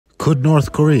Could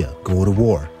North Korea go to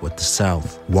war with the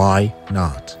South? Why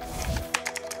not?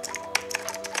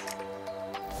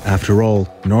 After all,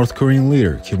 North Korean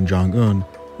leader Kim Jong Un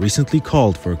recently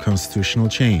called for a constitutional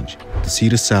change to see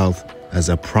the South as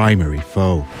a primary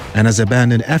foe and has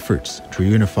abandoned efforts to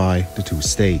unify the two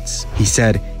states. He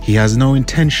said he has no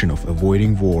intention of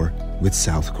avoiding war with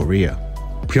South Korea.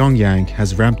 Pyongyang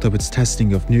has ramped up its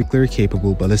testing of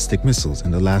nuclear-capable ballistic missiles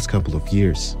in the last couple of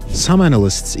years. Some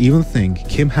analysts even think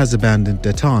Kim has abandoned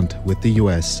détente with the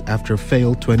US after a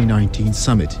failed 2019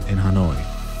 summit in Hanoi,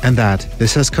 and that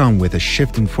this has come with a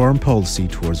shift in foreign policy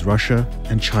towards Russia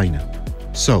and China.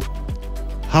 So,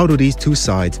 how do these two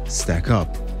sides stack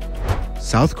up?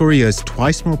 South Korea is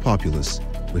twice more populous,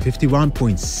 with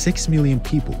 51.6 million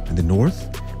people, in the north,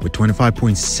 with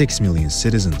 25.6 million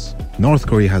citizens. North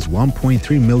Korea has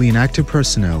 1.3 million active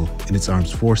personnel in its armed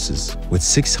forces, with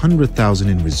 600,000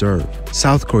 in reserve.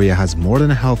 South Korea has more than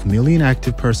 500,000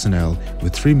 active personnel,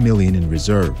 with 3 million in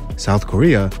reserve. South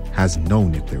Korea has no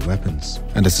nuclear weapons.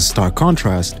 And that's a stark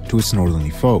contrast to its northerly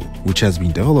foe, which has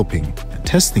been developing and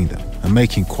testing them, and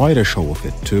making quite a show of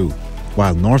it too.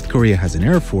 While North Korea has an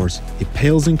air force, it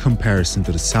pales in comparison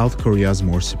to the South Korea's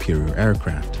more superior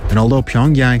aircraft. And although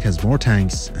Pyongyang has more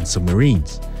tanks and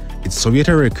submarines, its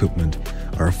Soviet-era equipment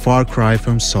are a far cry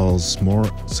from Seoul's more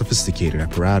sophisticated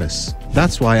apparatus.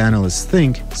 That's why analysts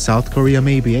think South Korea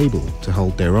may be able to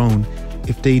hold their own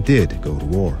if they did go to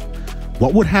war.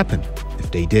 What would happen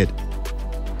if they did?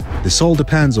 This all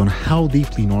depends on how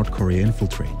deeply North Korea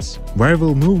infiltrates. Where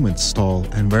will movements stall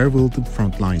and where will the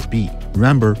front lines be?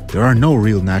 Remember, there are no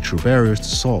real natural barriers to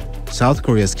Seoul, South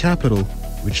Korea's capital,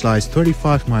 which lies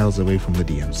 35 miles away from the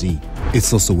DMZ.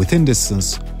 It's also within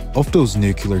distance of those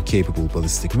nuclear-capable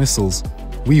ballistic missiles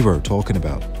we were talking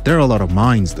about. There are a lot of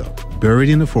mines though, buried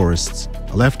in the forests,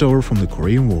 a leftover from the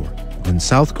Korean War, when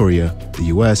South Korea, the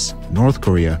US, North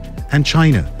Korea, and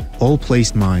China all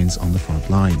placed mines on the front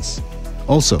lines.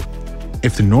 Also,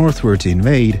 if the North were to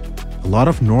invade, a lot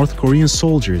of North Korean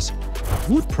soldiers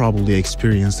would probably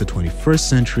experience the 21st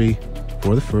century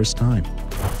for the first time.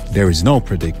 There is no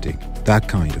predicting that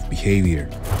kind of behavior.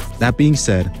 That being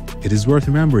said, it is worth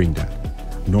remembering that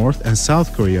North and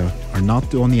South Korea are not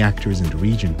the only actors in the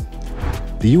region.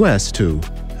 The US, too,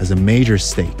 has a major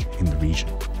stake in the region.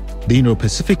 The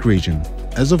Indo-Pacific region,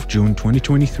 as of June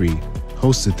 2023,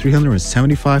 hosted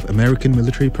 375 American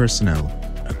military personnel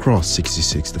across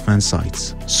 66 defense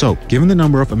sites. So, given the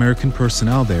number of American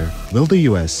personnel there, will the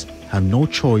US have no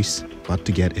choice but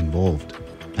to get involved?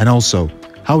 And also,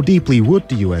 how deeply would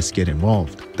the US get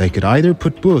involved? They could either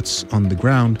put boots on the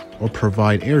ground or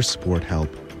provide air support help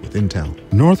with intel.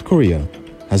 North Korea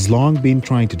has long been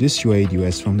trying to dissuade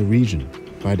US from the region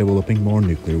by developing more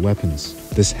nuclear weapons.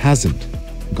 This hasn't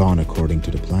gone according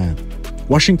to the plan.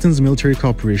 Washington's military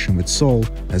cooperation with Seoul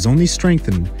has only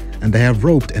strengthened, and they have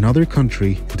roped another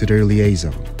country into their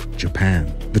liaison,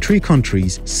 Japan. The three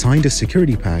countries signed a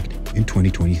security pact in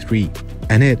 2023,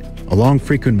 and it, along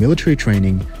frequent military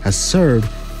training, has served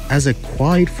as a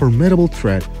quite formidable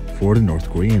threat for the North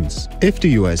Koreans. If the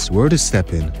US were to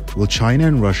step in, will China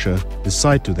and Russia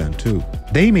decide to then too?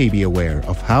 They may be aware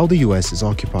of how the US is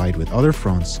occupied with other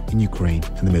fronts in Ukraine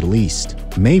and the Middle East.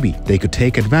 Maybe they could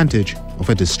take advantage of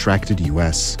a distracted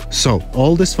US. So,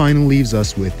 all this finally leaves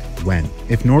us with when.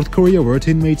 If North Korea were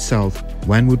to invade South,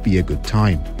 when would be a good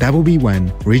time? That will be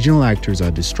when regional actors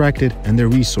are distracted and their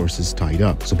resources tied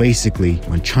up. So basically,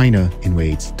 when China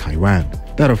invades Taiwan.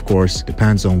 That, of course,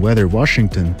 depends on whether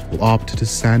Washington will opt to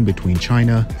stand between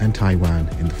China and Taiwan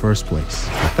in the first place.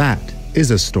 But that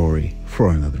is a story for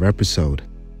another episode.